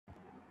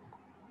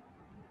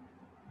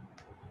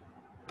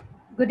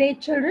Good day,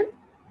 children.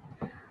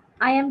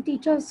 I am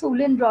teacher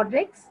Sulin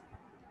Rodrigues.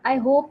 I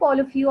hope all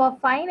of you are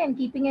fine and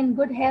keeping in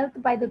good health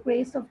by the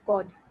grace of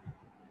God.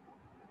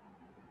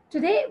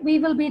 Today, we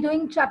will be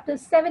doing chapter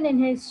 7 in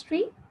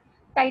history,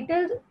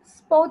 titled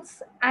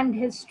Sports and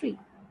History.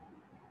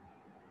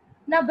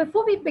 Now,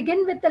 before we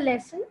begin with the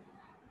lesson,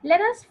 let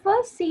us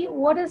first see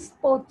what is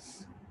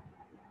sports.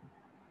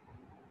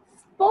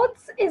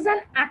 Sports is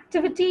an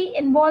activity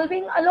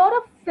involving a lot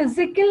of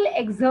physical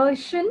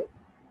exertion,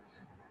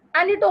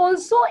 and it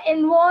also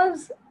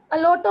involves a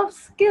lot of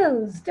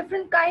skills,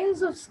 different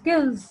kinds of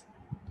skills,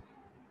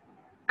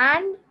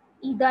 and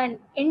either an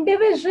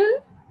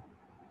individual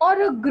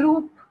or a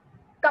group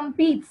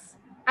competes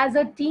as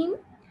a team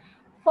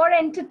for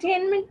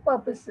entertainment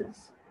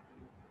purposes.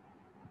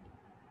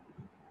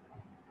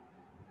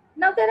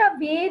 Now, there are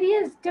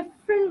various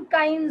different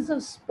kinds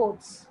of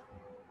sports.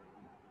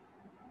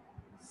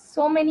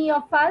 So many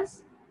of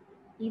us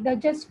either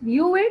just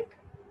view it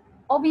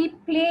or we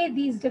play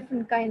these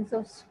different kinds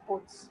of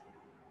sports.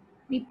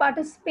 We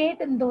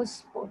participate in those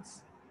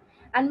sports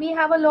and we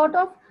have a lot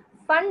of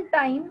fun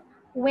time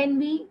when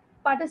we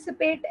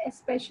participate,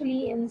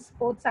 especially in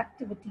sports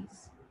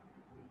activities.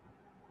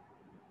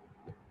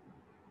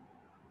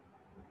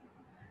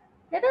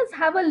 Let us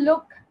have a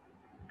look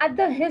at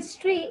the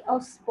history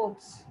of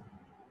sports.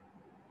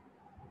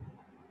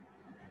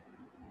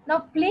 Now,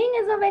 playing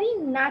is a very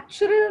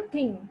natural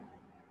thing.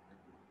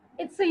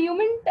 It's a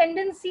human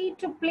tendency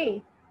to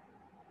play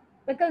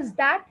because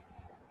that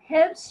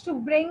helps to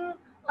bring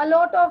a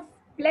lot of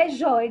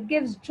pleasure, it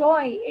gives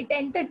joy, it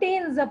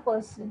entertains a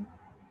person.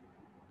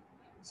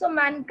 So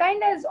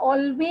mankind has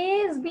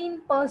always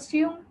been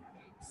pursuing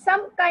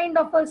some kind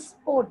of a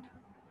sport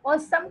or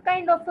some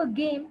kind of a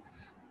game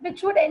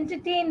which would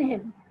entertain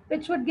him,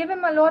 which would give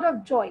him a lot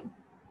of joy.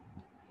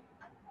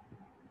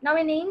 Now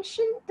in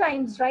ancient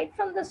times, right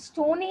from the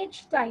Stone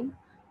Age time,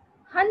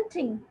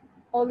 hunting,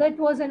 although it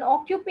was an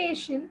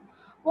occupation,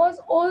 was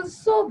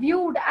also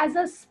viewed as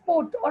a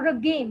sport or a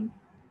game,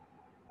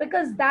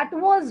 because that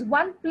was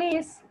one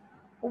place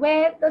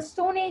where the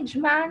Stone Age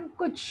man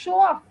could show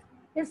off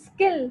his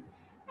skill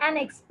and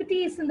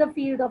expertise in the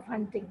field of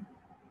hunting.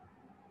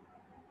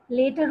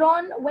 Later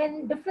on,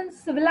 when different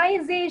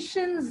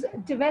civilizations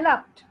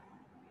developed,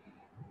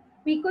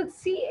 we can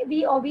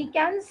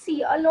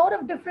see a lot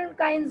of different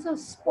kinds of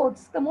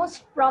sports. The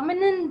most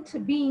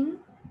prominent being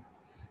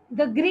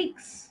the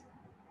Greeks,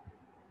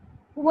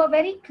 who were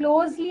very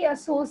closely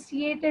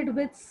associated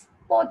with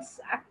sports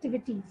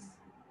activities.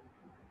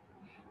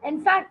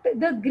 In fact,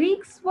 the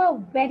Greeks were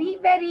very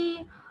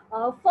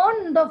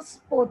fond of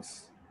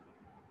sports,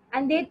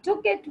 and they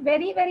took it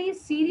very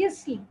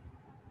seriously.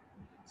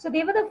 So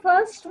they were the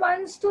first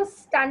ones to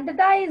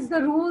standardize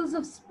the rules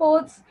of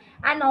sports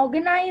and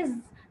organize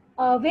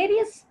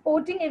various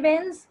sporting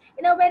events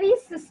in a very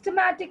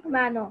systematic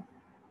manner.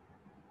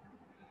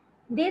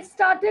 They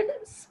started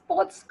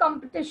sports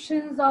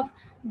competitions of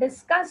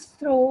discus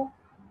throw,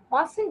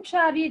 horse and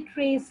chariot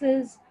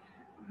races,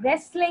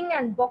 wrestling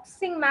and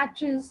boxing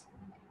matches,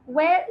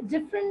 where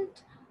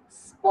different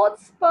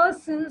sports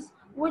persons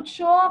would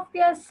show off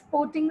their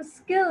sporting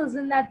skills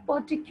in that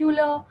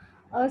particular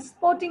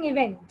sporting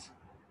event.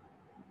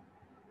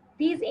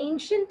 These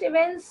ancient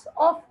events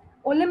of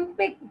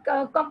Olympic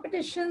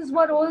competitions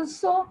were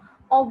also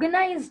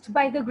organized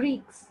by the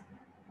Greeks.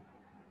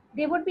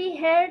 They would be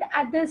held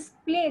at this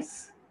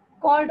place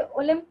called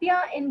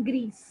Olympia in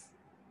Greece.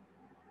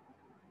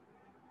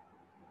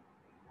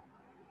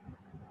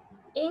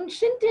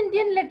 Ancient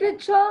Indian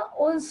literature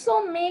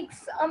also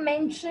makes a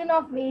mention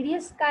of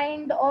various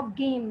kind of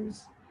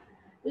games.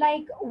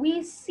 Like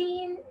we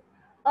seen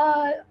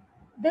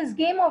this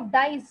game of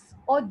dice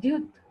or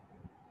Dyut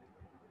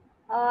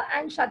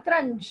and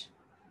Shatranj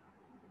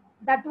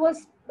that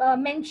was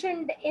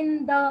mentioned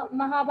in the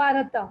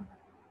Mahabharata.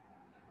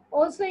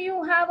 Also,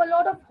 you have a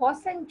lot of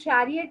horse and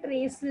chariot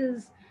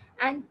races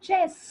and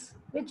chess,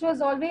 which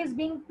was always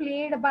being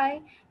played by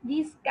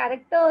these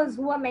characters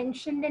who are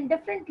mentioned in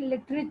different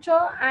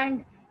literature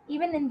and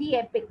even in the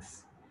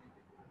epics.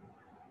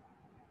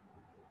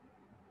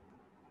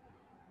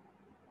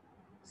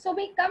 So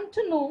we come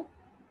to know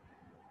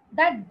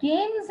that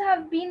games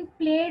have been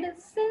played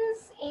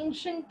since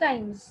ancient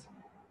times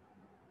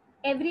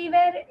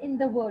everywhere in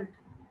the world.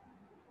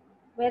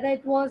 Whether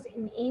it was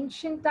in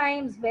ancient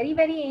times, very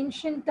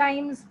ancient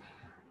times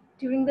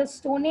during the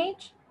Stone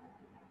Age,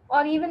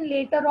 or even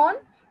later on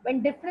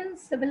when different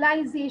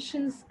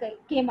civilizations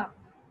came up.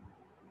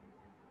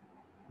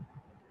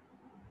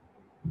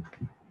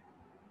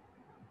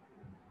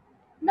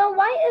 Now,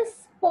 why is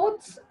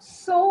sports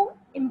so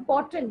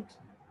important?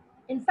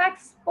 In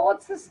fact,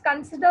 sports is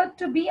considered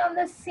to be on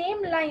the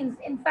same lines.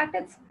 In fact,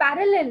 it's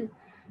parallel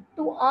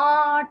to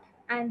art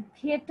and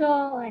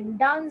theater and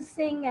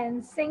dancing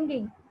and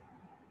singing,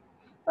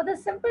 for the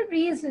simple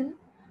reason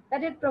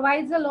that it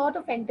provides a lot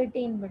of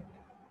entertainment.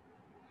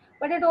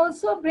 But it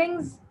also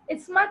brings,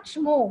 it's much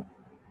more.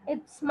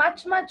 It's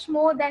much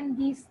more than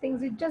these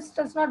things. It just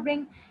does not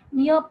bring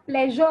mere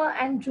pleasure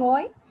and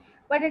joy,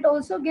 but it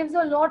also gives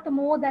a lot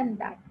more than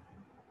that.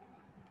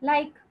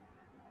 Like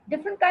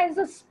different kinds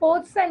of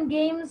sports and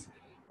games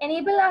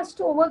enable us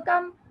to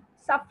overcome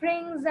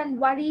sufferings and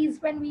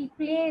worries when we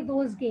play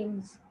those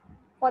games.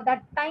 For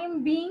that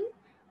time being,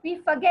 we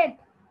forget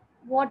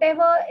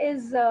whatever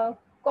is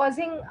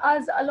causing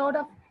us a lot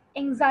of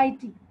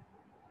anxiety.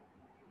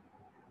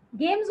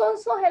 Games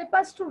also help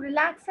us to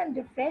relax and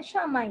refresh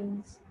our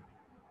minds.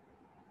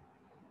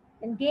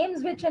 And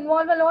games which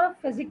involve a lot of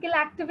physical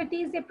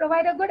activities, they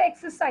provide a good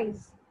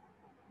exercise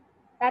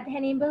that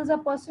enables a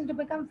person to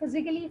become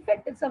physically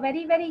fit. It's a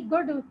very, very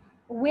good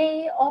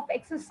way of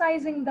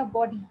exercising the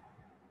body.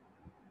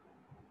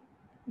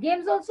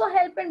 Games also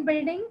help in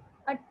building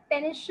a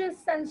tenacious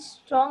and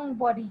strong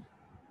body.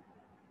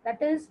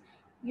 That is,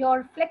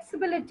 your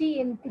flexibility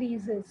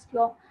increases,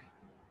 your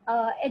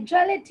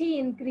agility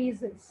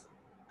increases.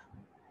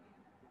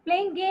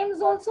 Playing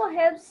games also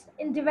helps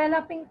in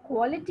developing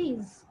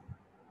qualities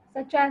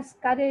such as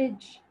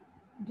courage,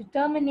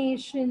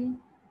 determination,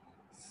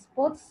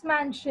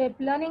 sportsmanship,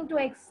 learning to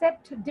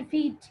accept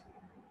defeat,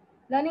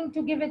 learning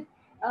to give it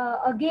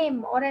a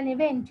game or an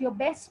event your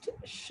best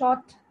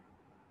shot.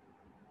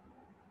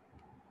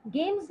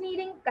 Games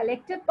needing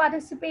collective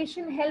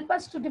participation help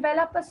us to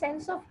develop a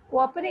sense of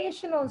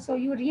cooperation also.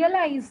 You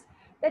realize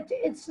that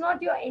it's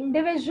not your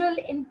individual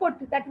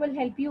input that will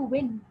help you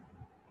win.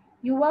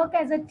 You work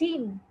as a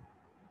team.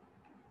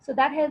 So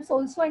that helps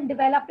also in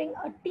developing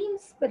a team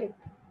spirit.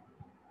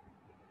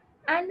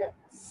 And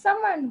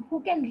someone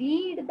who can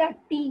lead that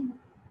team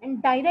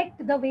and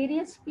direct the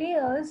various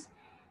players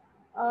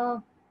uh,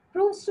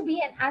 proves to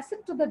be an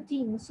asset to the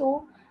team.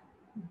 So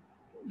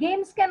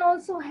games can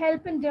also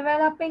help in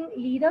developing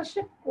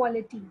leadership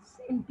qualities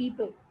in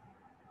people.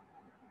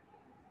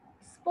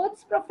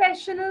 Sports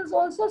professionals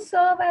also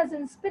serve as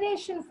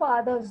inspiration for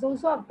others,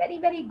 those who are very,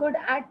 very good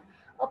at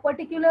a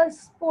particular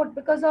sport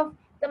because of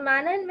the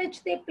manner in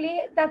which they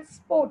play that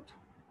sport.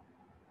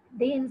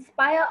 They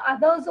inspire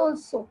others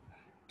also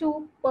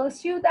to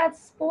pursue that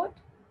sport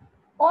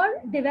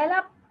or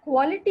develop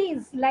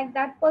qualities like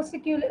that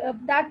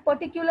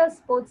particular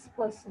sports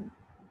person.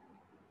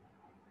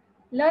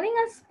 Learning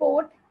a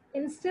sport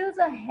instills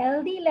a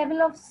healthy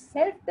level of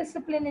self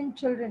discipline in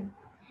children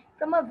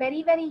from a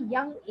very, very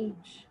young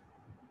age.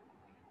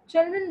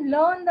 Children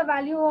learn the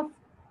value of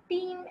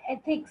team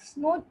ethics,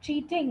 no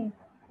cheating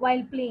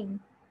while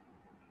playing,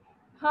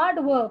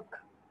 hard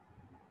work,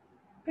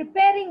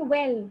 preparing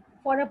well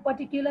for a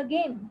particular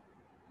game,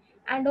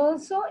 and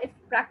also, if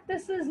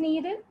practice is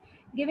needed,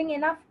 giving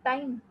enough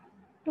time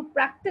to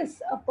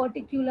practice a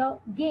particular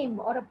game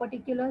or a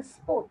particular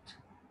sport.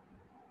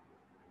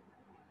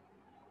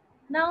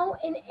 Now,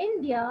 in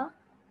India,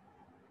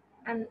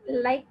 and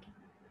like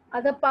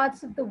other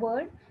parts of the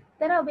world,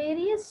 there are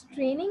various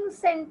training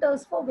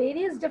centers for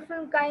various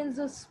different kinds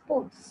of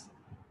sports.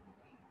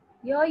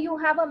 Here you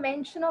have a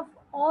mention of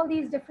all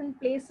these different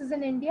places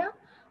in India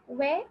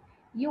where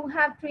you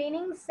have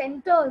training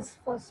centers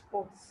for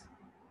sports.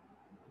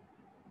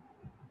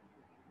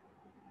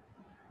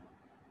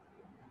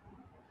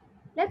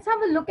 Let's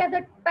have a look at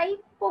the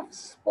type of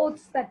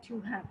sports that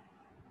you have.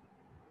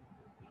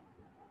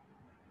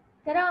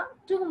 There are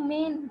two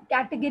main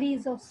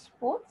categories of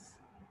sports: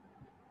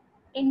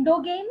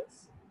 indoor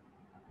games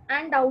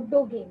and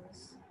outdoor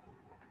games.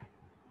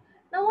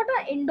 Now, what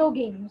are indoor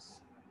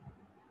games?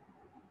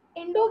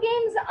 Indoor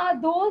games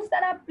are those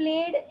that are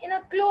played in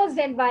a closed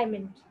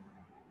environment,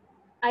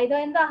 either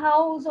in the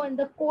house or in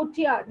the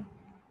courtyard.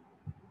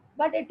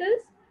 But it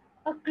is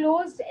a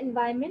closed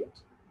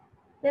environment.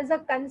 There's a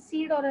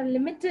concealed or a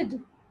limited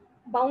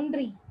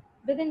boundary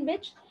within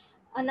which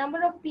a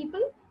number of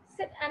people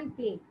sit and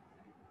play.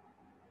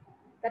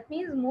 That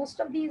means most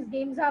of these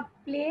games are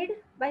played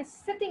by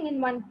sitting in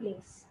one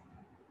place.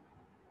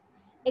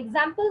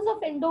 Examples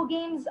of indoor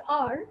games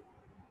are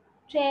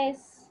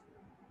chess,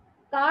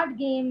 card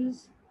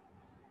games,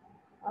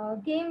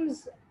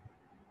 games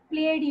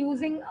played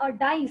using a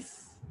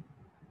dice,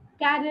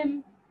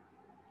 carom.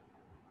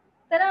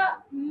 There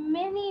are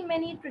many,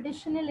 many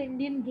traditional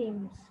Indian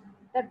games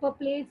that were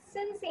played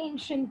since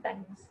ancient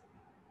times.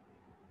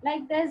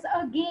 Like there's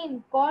a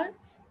game called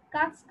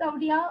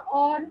Katskaudia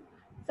or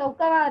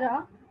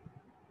Saukavara,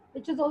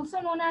 which is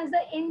also known as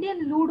the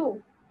Indian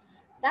Ludo.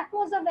 That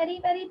was a very,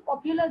 very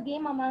popular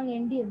game among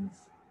Indians.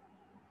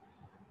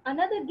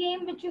 Another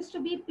game which used to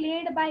be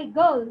played by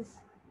girls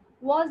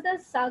was the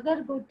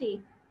Sagar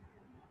Gote,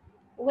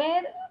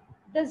 where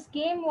this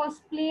game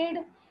was played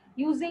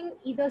using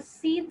either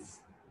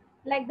seeds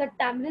like the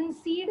tamarind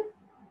seed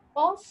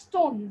or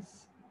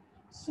stones,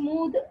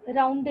 smooth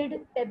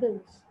rounded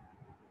pebbles.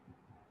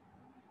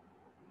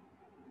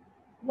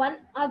 One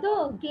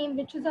other game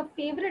which is a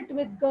favorite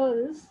with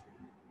girls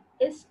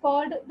is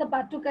called the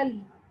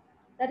Batukali,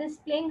 that is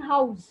playing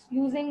house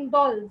using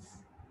dolls,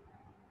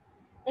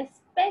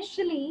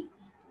 especially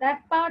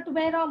that part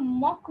where a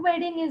mock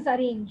wedding is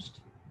arranged.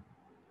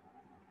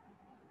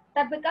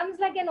 That becomes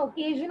like an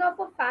occasion of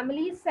a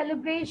family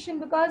celebration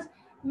because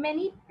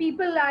many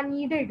people are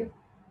needed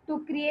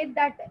to create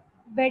that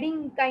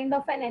wedding kind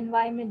of an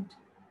environment.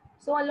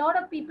 So a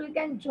lot of people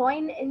can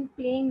join in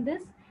playing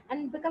this,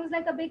 and becomes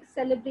like a big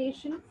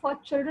celebration for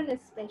children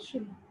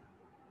especially.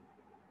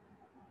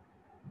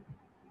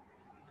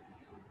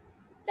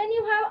 Then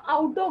you have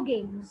outdoor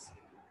games.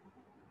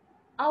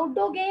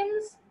 Outdoor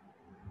games,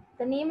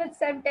 the name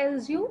itself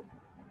tells you,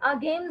 are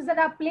games that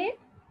are played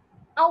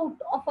out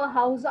of a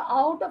house,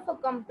 out of a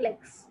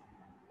complex,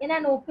 in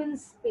an open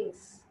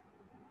space.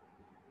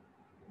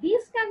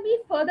 These can be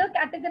further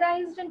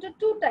categorized into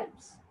two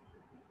types: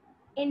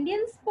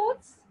 Indian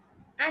sports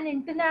and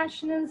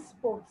international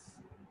sports.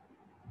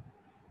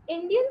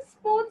 Indian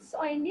sports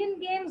or Indian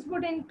games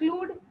would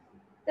include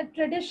the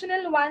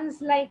traditional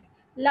ones like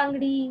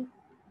Langdi,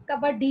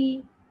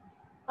 Kabaddi,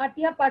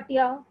 Atya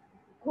Patya,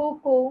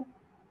 Kho,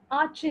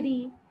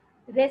 archery,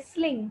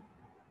 wrestling.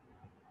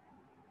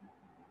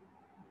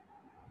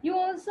 You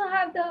also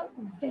have the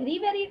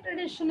very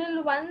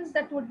traditional ones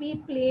that would be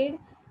played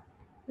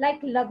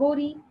like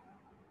Lagori,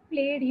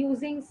 played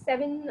using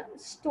seven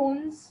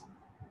stones,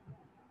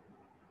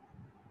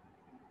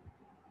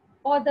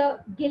 or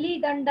the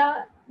Gilli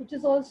Danda, which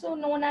is also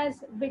known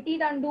as Viti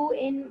Dandu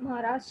in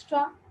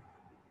Maharashtra,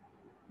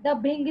 the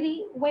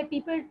Bhingri, where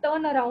people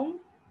turn around,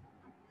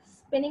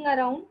 spinning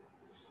around,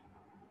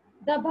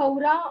 the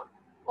Bhaura,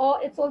 or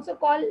it's also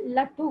called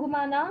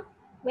Lattugmana,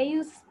 where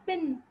you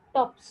spin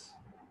tops.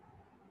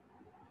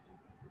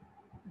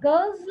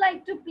 Girls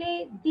like to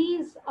play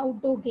these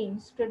outdoor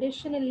games.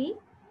 Traditionally,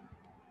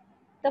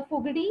 the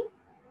Fugdi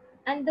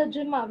and the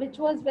Jima, which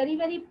was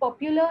very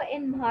popular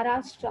in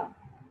Maharashtra.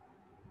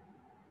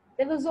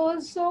 There was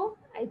also,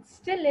 it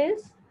still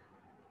is,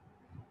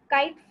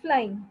 kite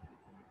flying.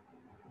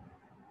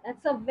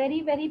 That's a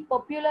very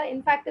popular.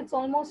 In fact, it's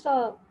almost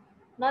a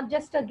not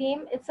just a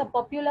game; it's a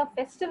popular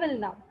festival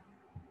now,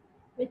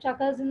 which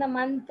occurs in the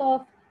month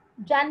of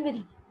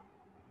January.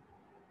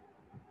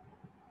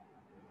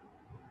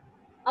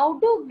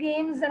 Outdoor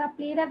games that are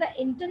played at the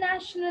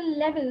international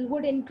level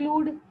would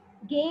include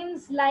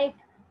games like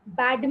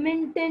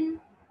badminton,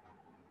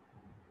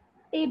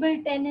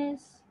 table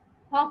tennis,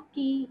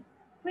 hockey,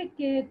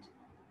 cricket,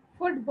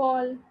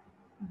 football,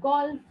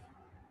 golf,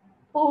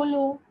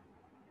 polo.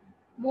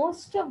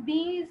 Most of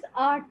these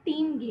are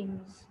team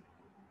games.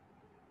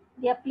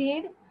 They are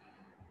played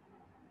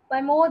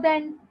by more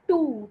than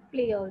two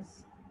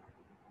players.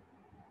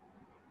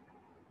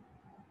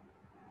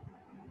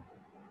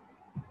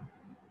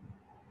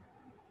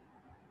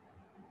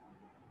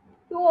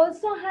 You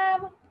also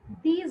have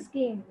these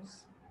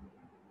games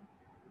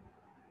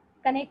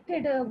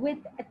connected with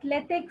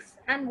athletics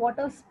and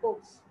water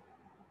sports.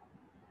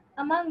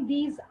 Among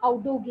these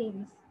outdoor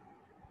games,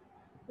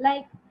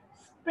 like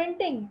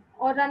sprinting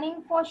or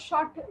running for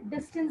short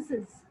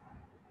distances,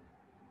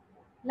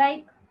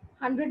 like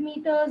 100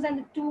 meters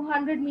and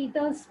 200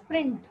 meters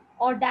sprint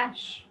or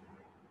dash.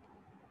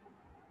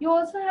 You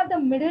also have the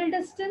middle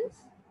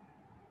distance,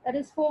 that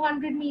is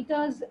 400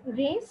 meters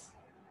race,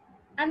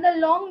 and the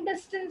long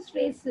distance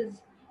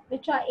races,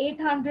 which are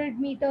 800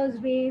 meters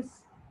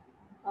race,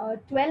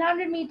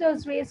 1200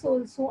 meters race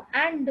also,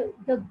 and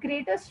the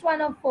greatest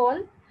one of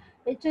all,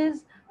 which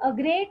is a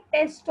great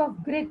test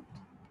of grit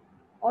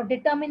or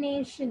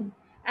determination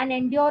and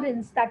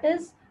endurance, that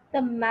is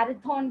the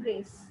marathon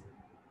race,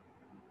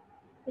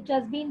 which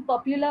has been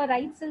popular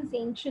right since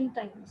ancient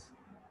times.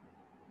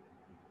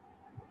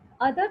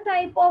 Other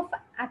type of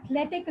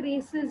athletic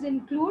races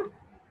include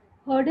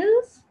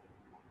hurdles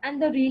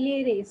and the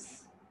relay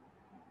race.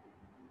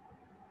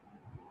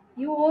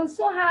 You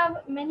also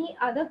have many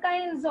other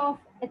kinds of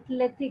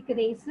athletic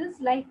races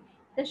like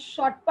the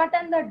shot put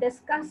and the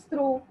discus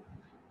throw,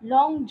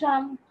 long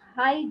jump,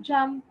 high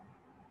jump.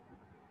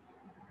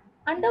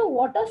 Under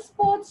water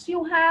sports,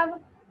 you have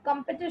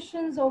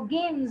competitions or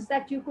games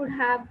that you could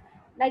have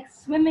like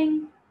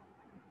swimming,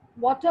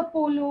 water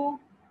polo,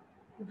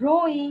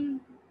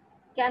 rowing,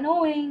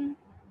 canoeing,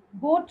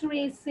 boat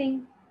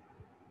racing.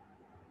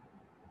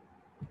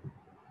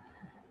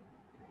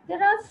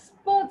 There are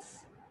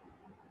sports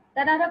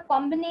that are a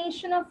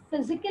combination of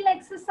physical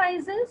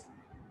exercises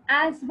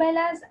as well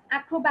as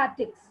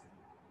acrobatics.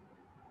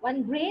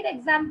 One great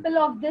example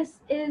of this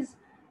is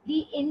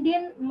the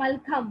Indian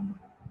Malkham.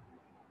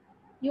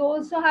 You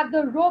also have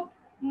the rope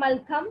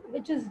Malkham,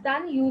 which is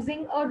done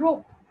using a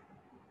rope.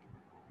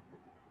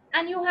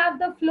 And you have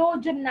the floor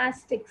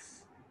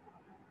gymnastics.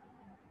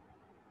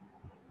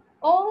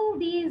 All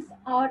these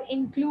are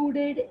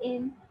included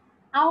in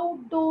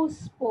outdoor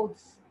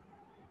sports,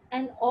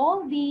 and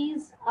all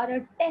these are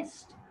a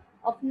test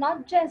of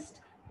not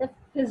just the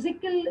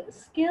physical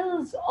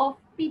skills of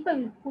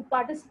people who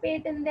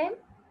participate in them,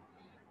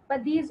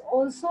 but these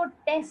also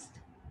test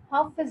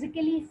how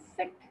physically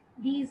fit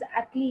these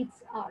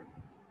athletes are.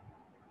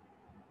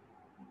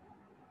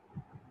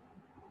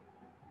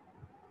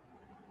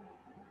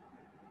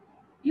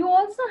 You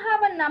also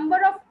have a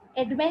number of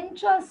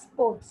adventure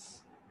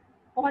sports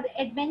or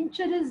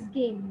adventurous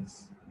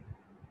games.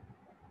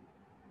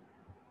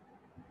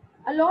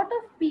 A lot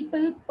of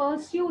people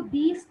pursue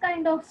these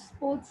kind of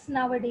sports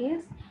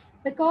nowadays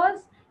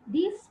because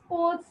these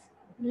sports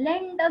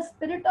lend a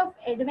spirit of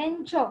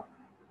adventure.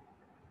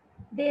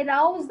 They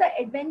rouse the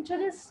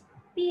adventurous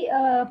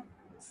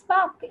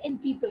spark in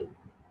people,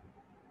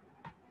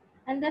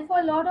 and therefore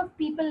a lot of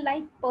people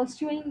like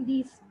pursuing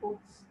these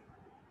sports.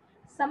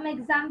 Some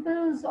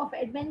examples of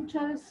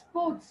adventure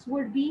sports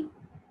would be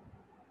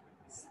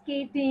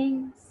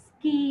skating,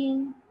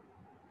 skiing,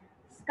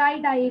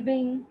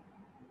 skydiving,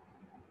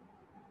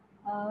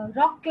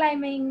 rock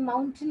climbing,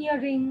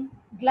 mountaineering,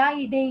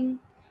 gliding,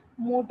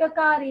 motor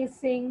car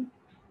racing,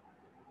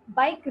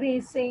 bike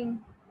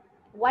racing,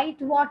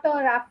 whitewater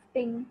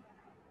rafting.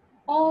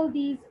 All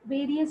these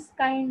various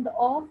kind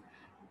of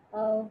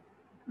uh,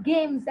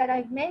 games that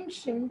I've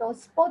mentioned or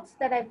sports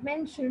that I've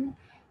mentioned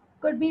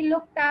could be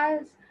looked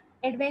as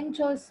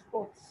adventure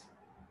sports.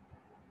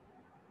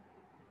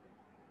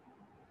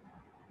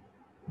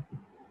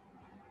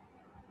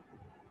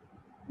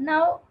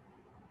 Now,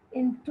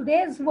 in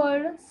today's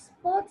world,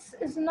 sports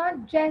is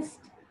not just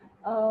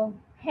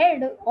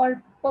held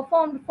or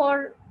performed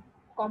for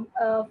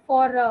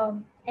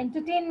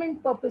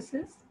entertainment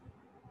purposes,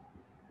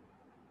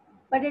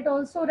 but it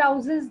also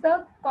rouses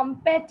the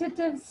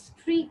competitive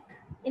streak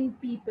in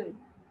people.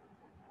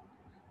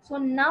 So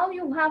now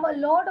you have a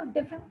lot of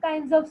different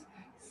kinds of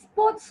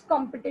sports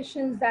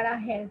competitions that are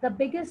held. The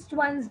biggest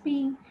ones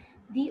being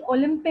the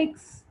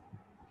Olympics.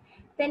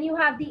 Then you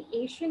have the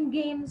Asian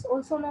Games,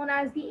 also known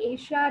as the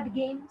Asiad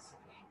Games.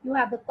 You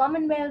have the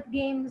Commonwealth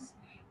Games.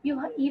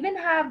 Even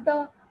have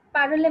the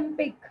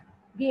Paralympic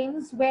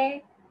Games,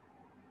 where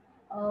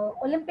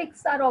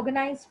Olympics are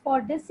organized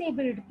for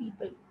disabled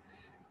people.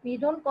 We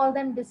don't call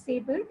them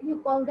disabled,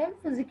 you call them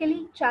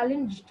physically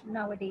challenged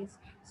nowadays.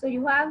 So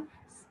you have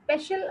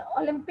special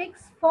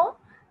Olympics for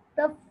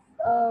the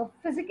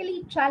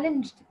physically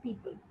challenged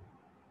people.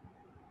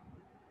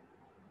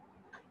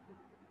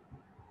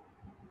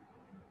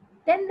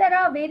 Then there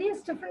are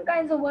various different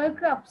kinds of World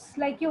Cups,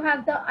 like you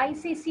have the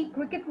ICC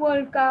Cricket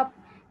World Cup,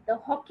 the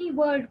Hockey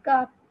World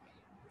Cup,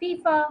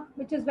 FIFA,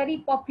 which is very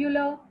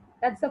popular,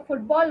 that's the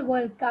Football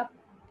World Cup.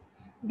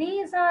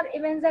 These are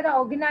events that are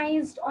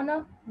organized on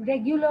a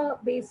regular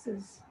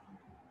basis.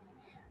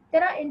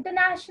 There are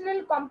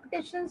international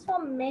competitions for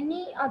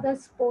many other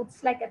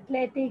sports like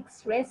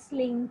athletics,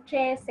 wrestling,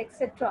 chess,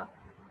 etc.,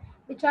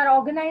 which are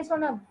organized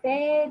on a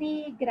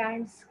very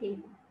grand scale.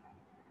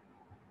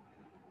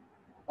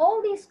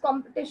 All these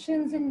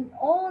competitions in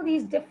all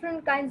these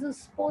different kinds of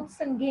sports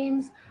and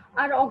games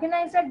are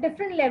organized at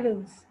different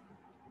levels.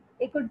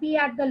 They could be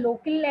at the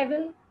local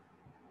level,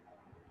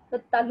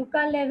 the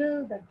taluka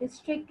level, the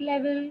district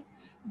level,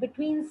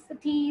 between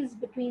cities,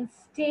 between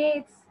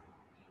states.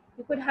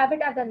 You could have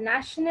it at the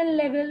national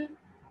level,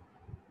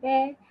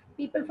 where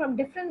people from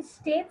different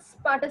states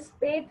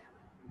participate,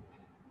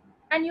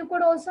 and you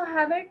could also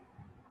have it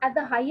at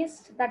the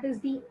highest, that is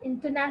the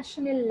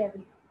international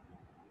level,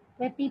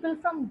 where people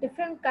from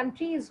different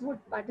countries would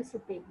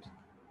participate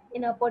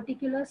in a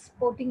particular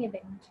sporting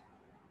event.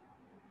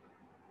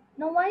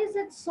 Now, why is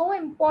it so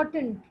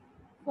important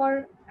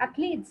for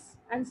athletes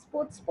and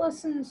sports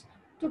persons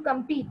to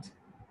compete?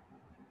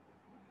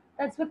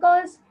 That's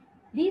because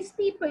these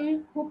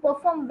people who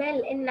perform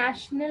well in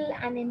national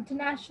and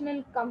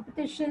international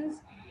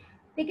competitions,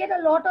 they get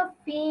a lot of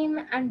fame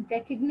and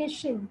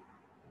recognition,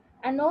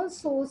 and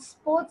also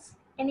sports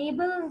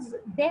enables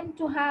them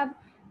to have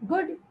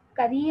good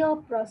career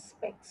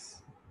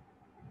prospects.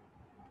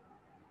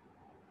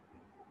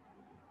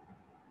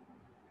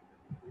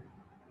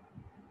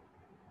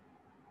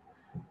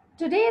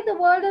 Today the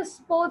world of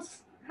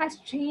sports has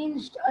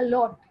changed a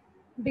lot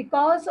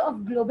because of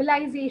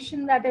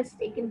globalization that has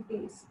taken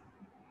place.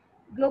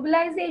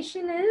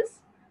 Globalization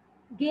is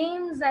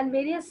games and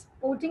various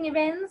sporting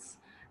events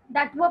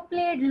that were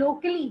played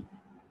locally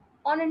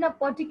or in a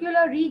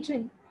particular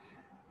region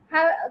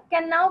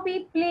can now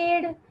be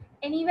played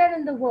anywhere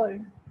in the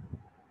world.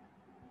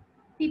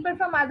 People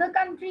from other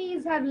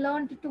countries have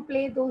learned to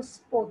play those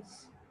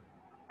sports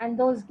and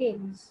those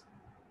games.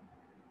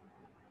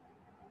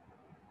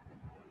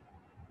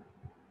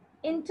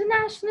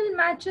 International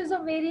matches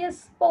of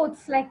various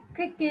sports like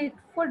cricket,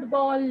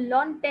 football,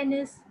 lawn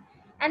tennis,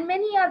 and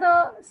many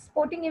other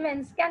sporting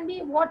events can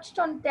be watched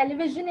on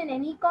television in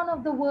any corner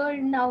of the world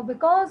now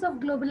because of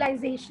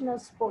globalization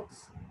of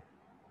sports.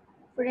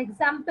 For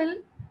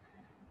example,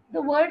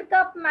 the World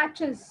Cup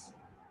matches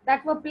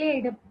that were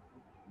played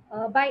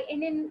by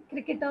Indian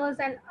cricketers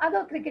and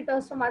other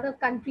cricketers from other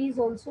countries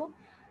also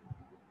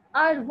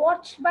are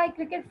watched by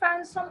cricket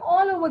fans from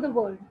all over the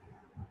world.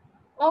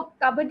 Or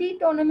kabaddi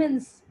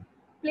tournaments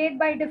played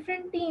by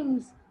different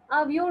teams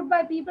are viewed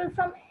by people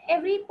from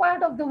every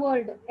part of the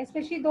world,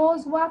 especially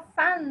those who are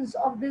fans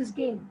of this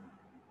game.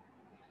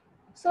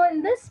 So,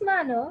 in this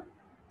manner,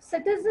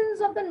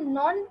 citizens of the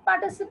non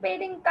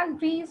participating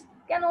countries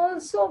can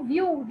also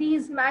view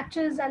these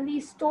matches and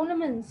these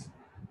tournaments,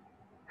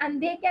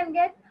 and they can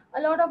get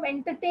a lot of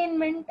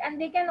entertainment,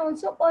 and they can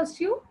also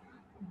pursue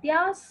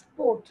their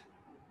sport.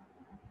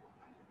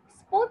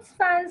 Sports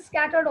fans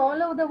scattered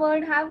all over the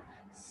world have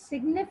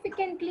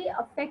significantly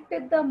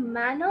affected the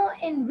manner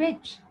in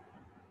which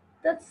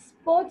the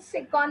sports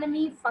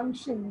economy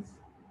functions.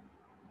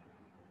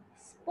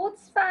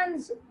 Sports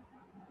fans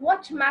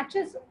watch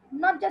matches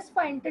not just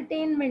for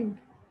entertainment,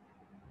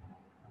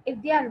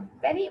 If they are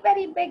very,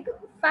 very big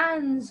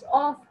fans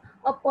of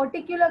a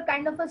particular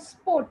kind of a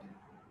sport,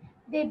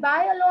 they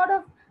buy a lot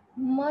of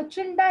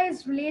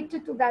merchandise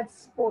related to that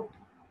sport.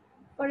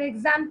 For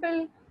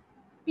example,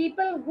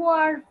 people who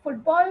are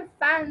football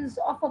fans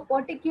of a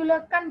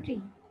particular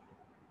country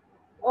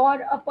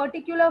or a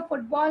particular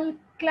football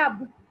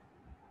club,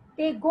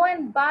 they go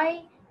and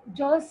buy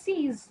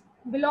jerseys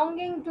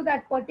belonging to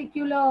that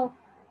particular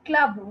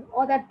club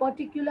or that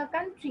particular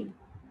country.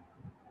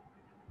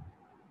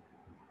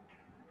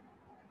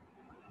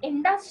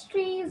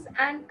 Industries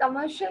and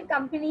commercial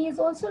companies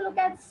also look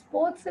at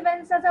sports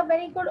events as a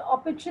very good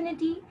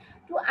opportunity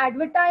to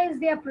advertise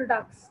their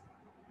products,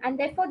 and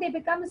therefore they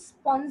become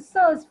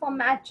sponsors for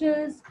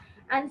matches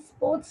and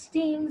sports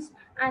teams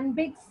and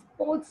big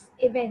sports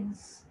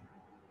events.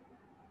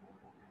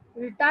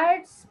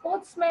 Retired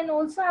sportsmen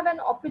also have an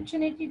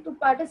opportunity to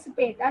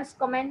participate as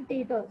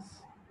commentators.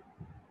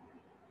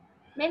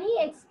 Many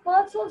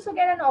experts also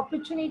get an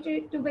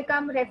opportunity to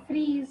become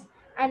referees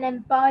and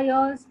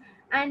umpires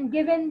and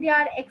given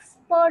their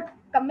expert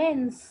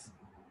comments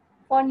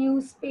for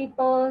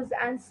newspapers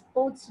and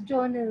sports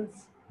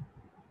journals.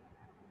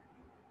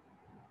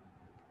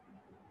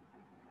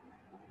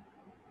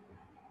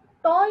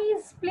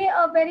 Toys play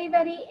a very,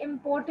 very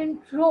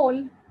important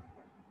role,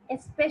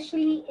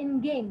 especially in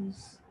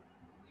games.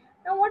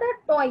 Now, what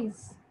are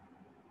toys?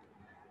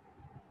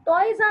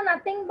 Toys are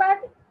nothing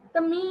but the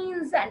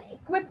means and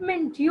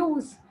equipment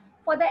used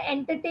for the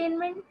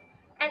entertainment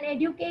and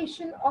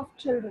education of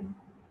children.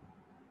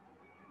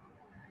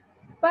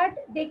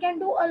 But they can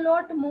do a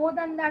lot more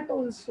than that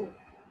also.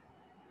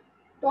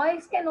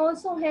 Toys can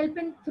also help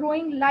in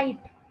throwing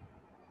light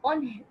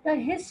on the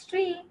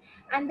history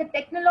and the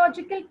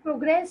technological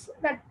progress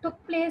that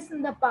took place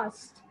in the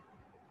past.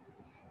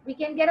 We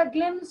can get a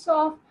glimpse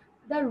of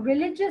the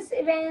religious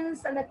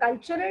events and the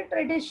cultural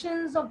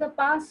traditions of the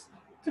past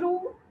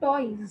through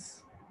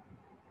toys.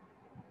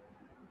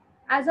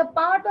 As a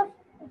part of,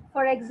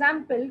 for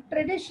example,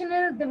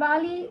 traditional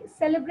Diwali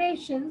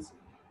celebrations,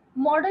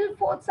 model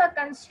forts are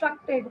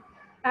constructed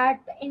at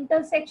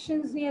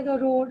intersections near the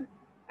road,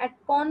 at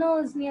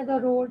corners near the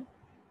road,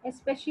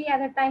 especially at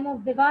the time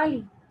of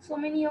Diwali. So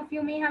many of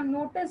you may have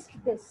noticed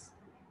this.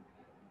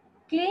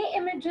 Clay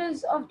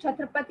images of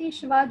Chhatrapati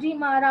Shivaji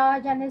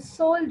Maharaj and his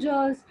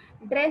soldiers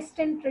dressed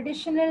in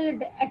traditional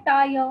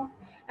attire,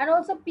 and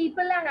also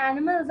people and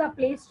animals are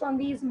placed on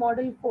these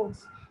model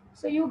forts.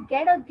 So you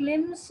get a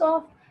glimpse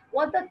of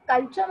what the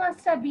culture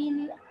must have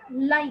been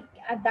like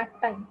at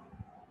that time.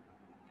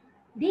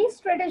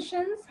 These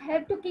traditions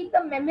help to keep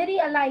the memory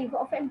alive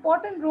of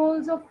important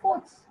roles of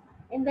forts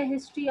in the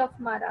history of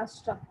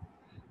Maharashtra.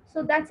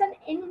 So that's an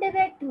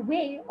indirect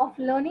way of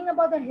learning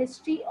about the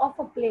history of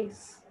a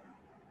place.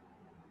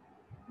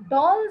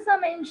 Dolls are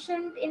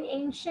mentioned in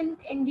ancient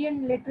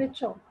Indian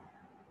literature.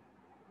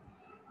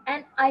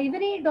 An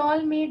ivory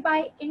doll made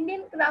by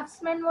Indian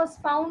craftsmen was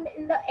found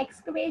in the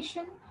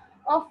excavation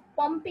of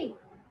Pompeii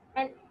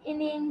and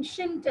in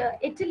ancient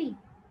Italy,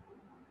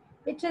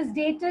 which is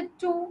dated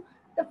to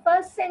the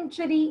first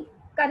century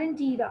current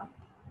era.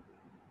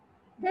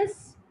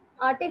 This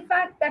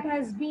artifact that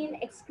has been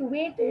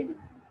excavated,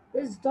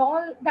 this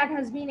doll that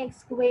has been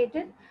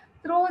excavated,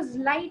 throws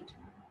light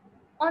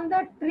on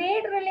the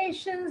trade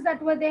relations that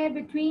were there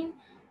between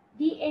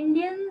the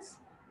Indians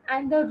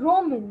and the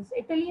Romans.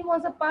 Italy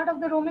was a part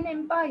of the Roman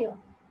Empire.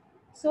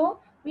 So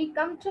we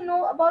come to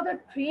know about the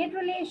trade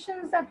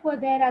relations that were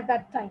there at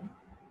that time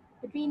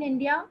between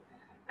India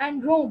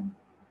and Rome.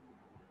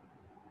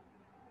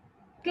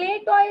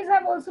 Clay toys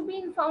have also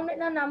been found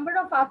in a number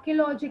of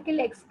archaeological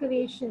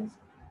excavations,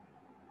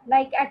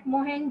 like at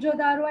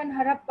Mohenjo-daro and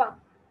Harappa.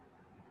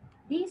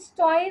 These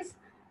toys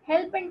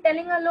help in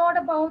telling a lot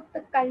about the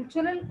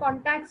cultural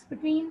contacts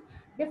between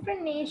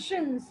different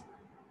nations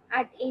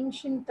at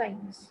ancient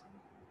times.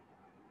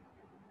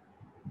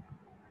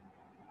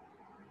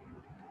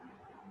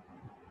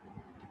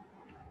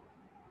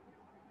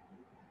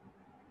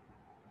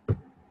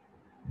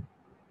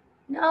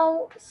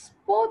 Now,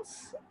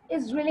 sports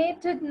is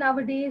related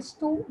nowadays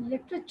to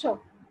literature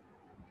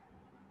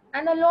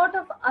and a lot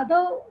of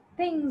other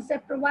things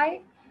that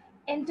provide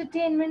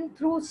entertainment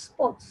through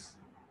sports.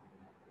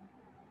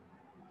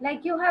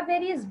 Like you have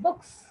various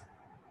books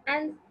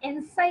and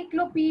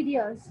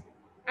encyclopedias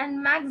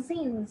and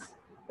magazines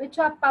which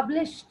are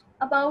published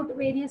about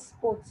various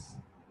sports.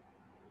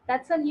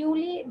 That's a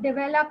newly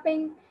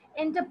developing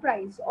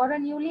enterprise or a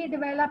newly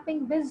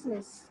developing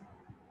business.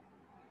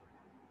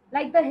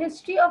 Like the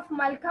history of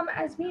Malcolm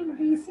has been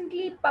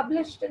recently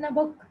published in a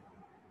book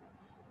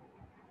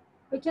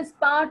which is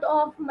part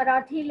of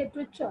Marathi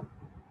literature.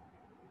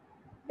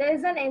 There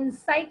is an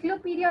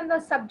encyclopedia on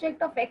the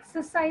subject of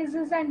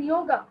exercises and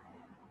yoga.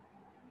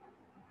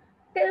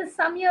 Till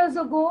some years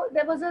ago,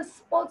 there was a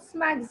sports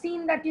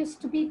magazine that used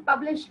to be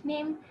published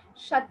named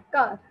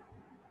Shatkar,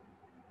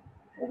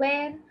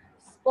 where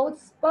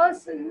sports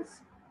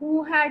persons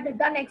who had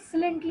done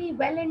excellently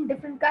well in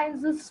different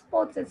kinds of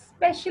sports,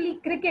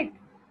 especially cricket,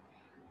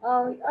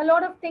 a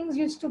lot of things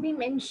used to be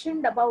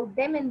mentioned about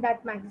them in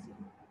that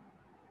magazine.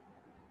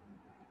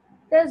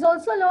 There's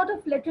also a lot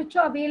of literature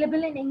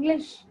available in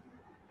English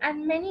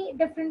and many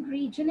different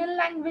regional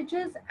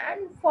languages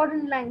and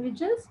foreign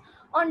languages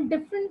on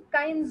different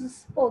kinds of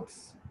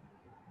sports.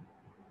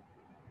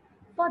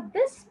 For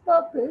this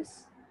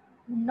purpose,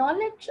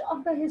 knowledge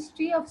of the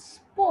history of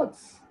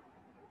sports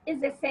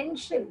is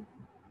essential.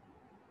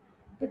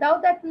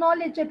 Without that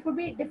knowledge, it would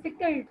be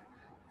difficult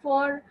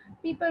for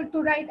people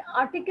to write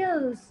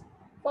articles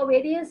for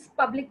various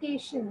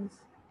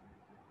publications.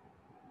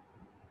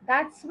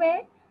 That's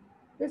where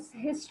this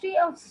history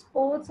of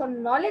sports or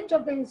knowledge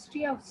of the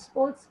history of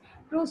sports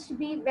proves to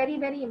be very,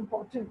 very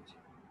important.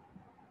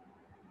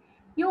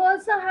 You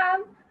also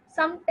have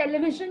some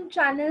television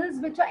channels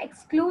which are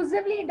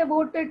exclusively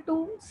devoted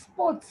to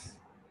sports,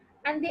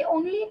 and they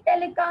only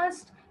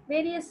telecast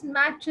various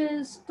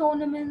matches,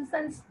 tournaments,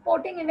 and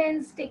sporting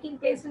events taking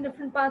place in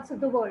different parts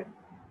of the world.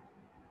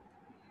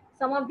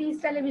 Some of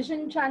these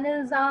television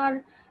channels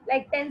are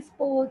like 10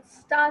 Sports,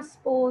 Star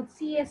Sports,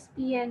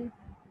 ESPN.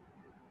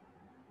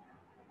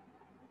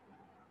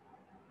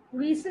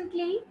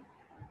 Recently,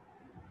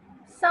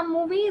 some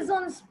movies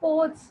on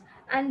sports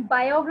and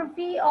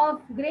biography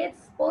of great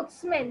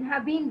sportsmen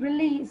have been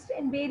released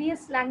in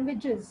various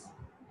languages.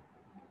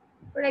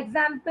 For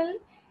example,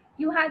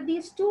 you had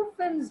these two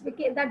films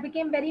that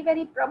became very,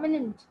 very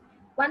prominent.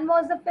 One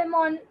was a film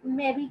on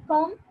Mary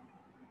Kom,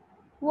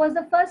 who was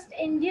the first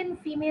Indian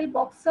female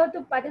boxer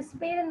to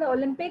participate in the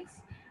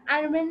Olympics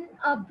and win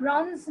a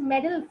bronze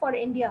medal for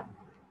India.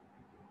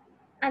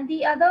 And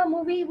the other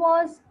movie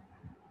was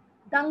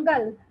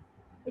Dangal,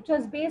 which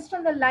was based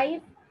on the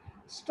life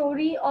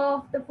story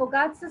of the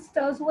Fogat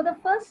sisters, who were the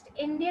first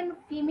Indian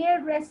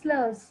female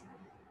wrestlers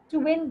to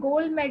win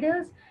gold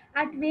medals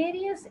at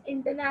various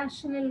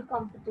international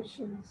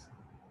competitions.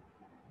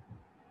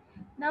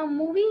 Now,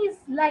 movies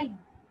like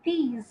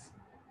these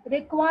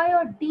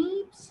require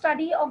deep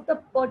study of the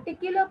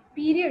particular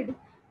period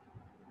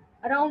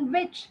around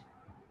which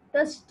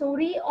the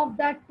story of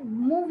that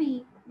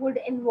movie would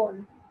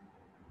involve.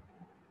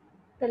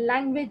 The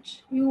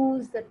language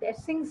used, the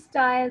dressing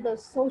style, the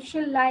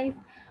social life.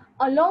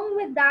 Along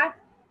with that,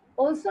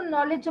 also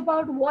knowledge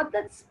about what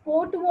that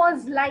sport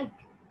was like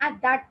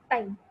at that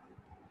time.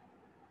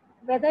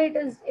 Whether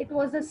it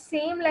was the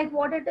same like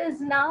what it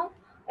is now,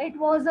 it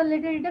was a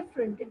little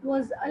different. It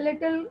was a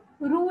little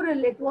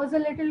rural. It was a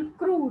little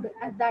crude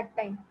at that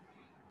time.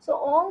 So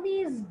all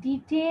these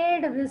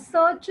detailed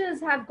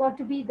researches have got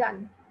to be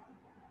done.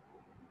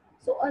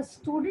 So, a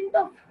student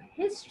of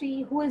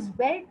history who is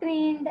well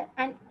trained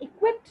and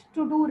equipped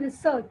to do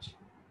research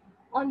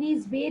on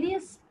these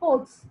various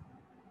sports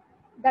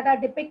that are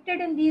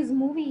depicted in these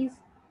movies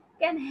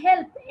can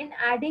help in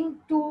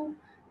adding to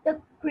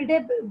the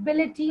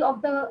credibility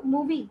of the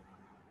movie.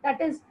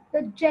 That is,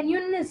 the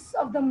genuineness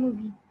of the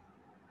movie,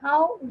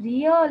 how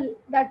real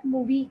that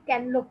movie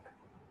can look.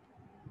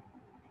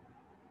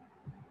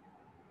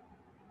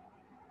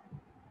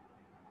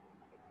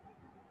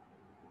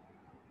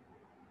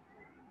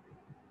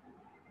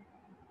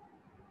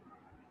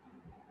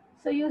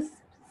 So,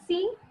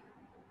 see,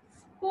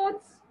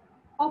 sports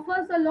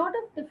offers a lot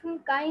of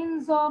different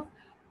kinds of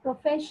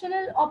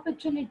professional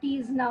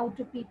opportunities now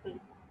to people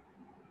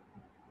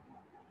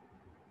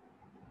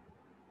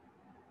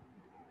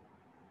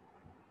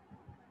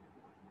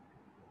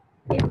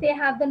if they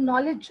have the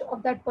knowledge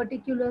of that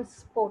particular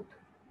sport.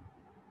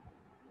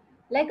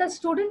 Like a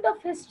student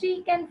of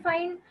history can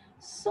find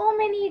so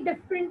many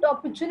different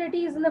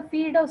opportunities in the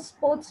field of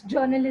sports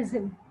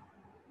journalism.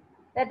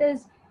 That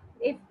is,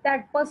 if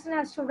that person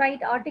has to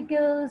write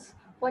articles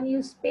for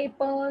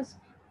newspapers,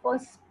 for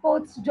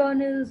sports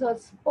journals or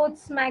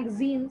sports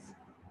magazines,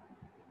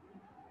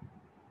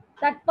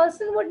 that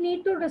person would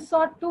need to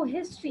resort to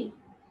history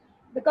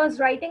because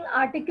writing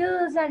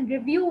articles and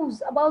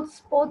reviews about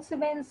sports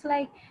events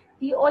like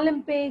the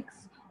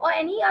Olympics or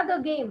any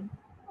other game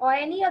or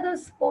any other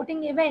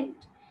sporting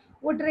event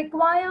would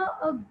require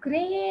a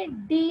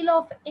great deal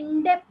of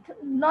in depth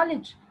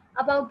knowledge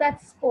about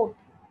that sport.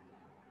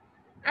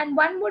 And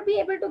one would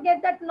be able to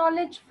get that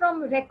knowledge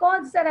from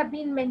records that have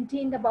been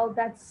maintained about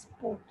that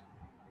sport.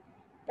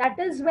 That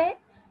is where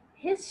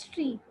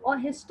history or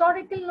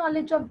historical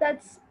knowledge of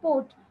that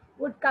sport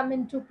would come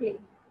into play.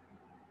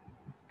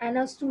 And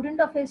a student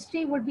of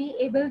history would be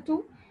able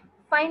to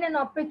find an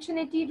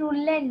opportunity to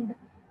lend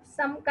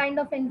some kind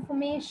of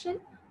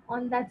information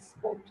on that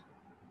sport.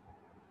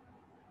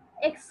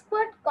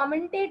 Expert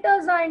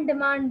commentators are in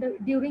demand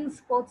during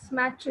sports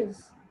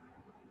matches.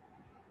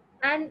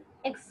 An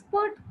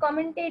expert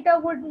commentator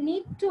would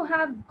need to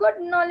have good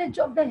knowledge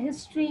of the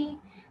history,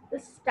 the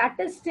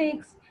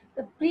statistics,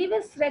 the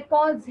previous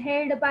records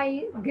held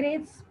by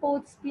great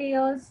sports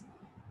players,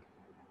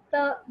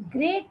 the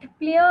great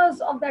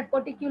players of that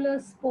particular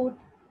sport,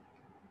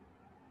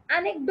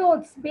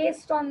 anecdotes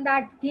based on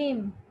that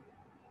game,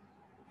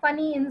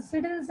 funny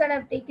incidents that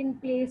have taken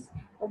place,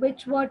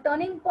 which were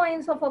turning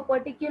points of a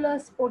particular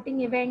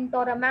sporting event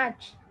or a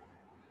match.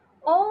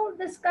 All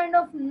this kind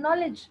of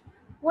knowledge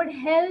would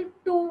help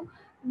to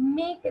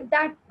make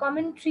that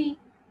commentary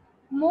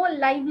more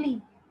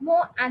lively,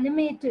 more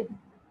animated.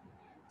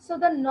 So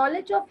the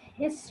knowledge of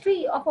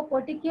history of a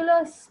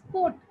particular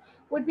sport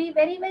would be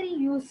very, very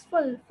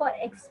useful for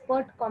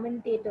expert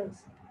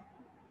commentators.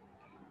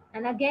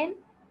 And again,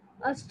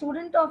 a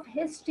student of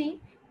history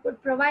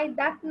would provide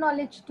that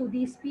knowledge to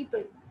these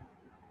people.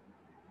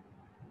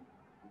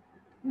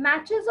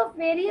 Matches of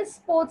various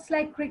sports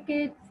like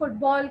cricket,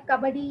 football,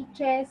 kabaddi,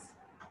 chess,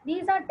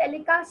 these are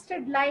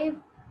telecasted live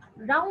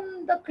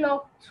round the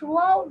clock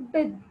throughout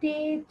the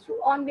day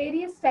on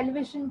various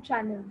television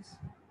channels.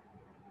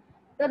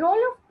 The role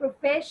of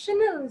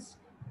professionals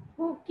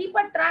who keep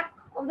a track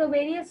of the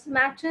various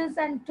matches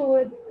and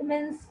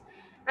tournaments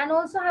and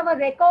also have a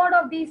record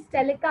of these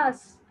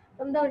telecasts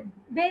from the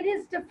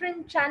various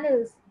different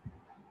channels,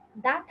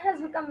 that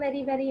has become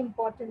very, very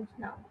important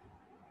now.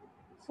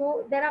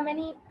 So there are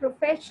many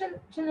professional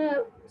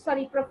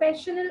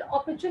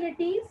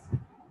opportunities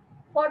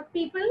for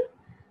people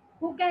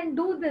who can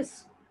do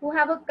this, who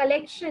have a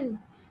collection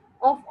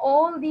of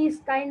all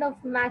these kind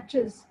of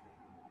matches.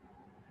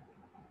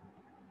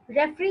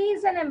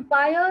 Referees and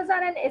umpires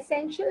are an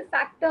essential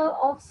factor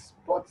of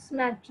sports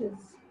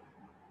matches.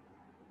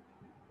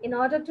 In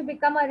order to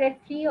become a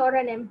referee or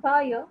an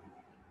umpire,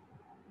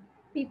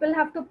 people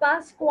have to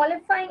pass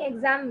qualifying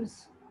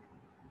exams.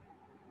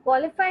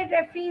 Qualified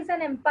referees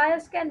and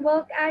umpires can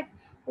work at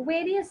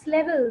various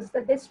levels,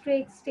 the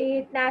district,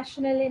 state,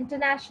 national,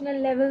 international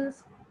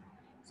levels.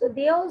 So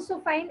they also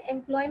find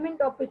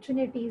employment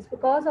opportunities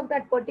because of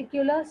that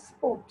particular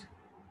sport.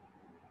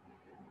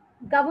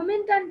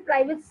 Government and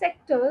private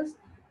sectors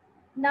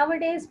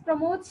nowadays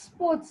promote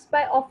sports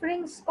by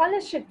offering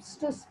scholarships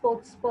to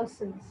sports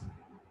persons.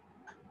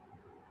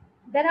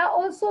 There are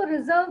also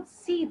reserved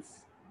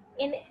seats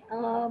in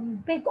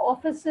big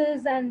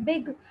offices and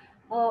big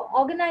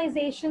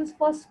organizations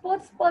for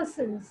sports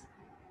persons.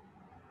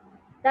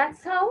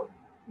 That's how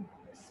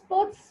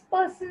sports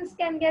persons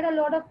can get a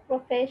lot of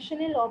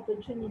professional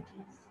opportunities.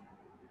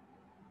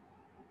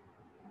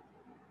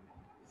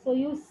 So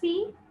you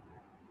see,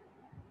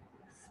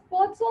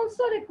 sports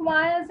also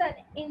requires an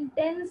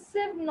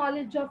intensive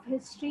knowledge of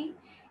history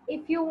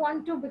if you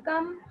want to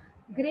become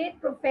great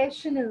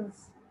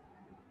professionals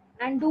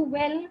and do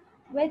well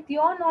with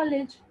your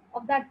knowledge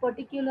of that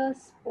particular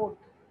sport.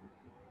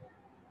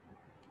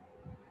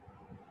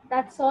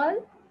 That's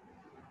all.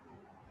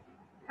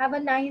 Have a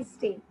nice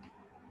day.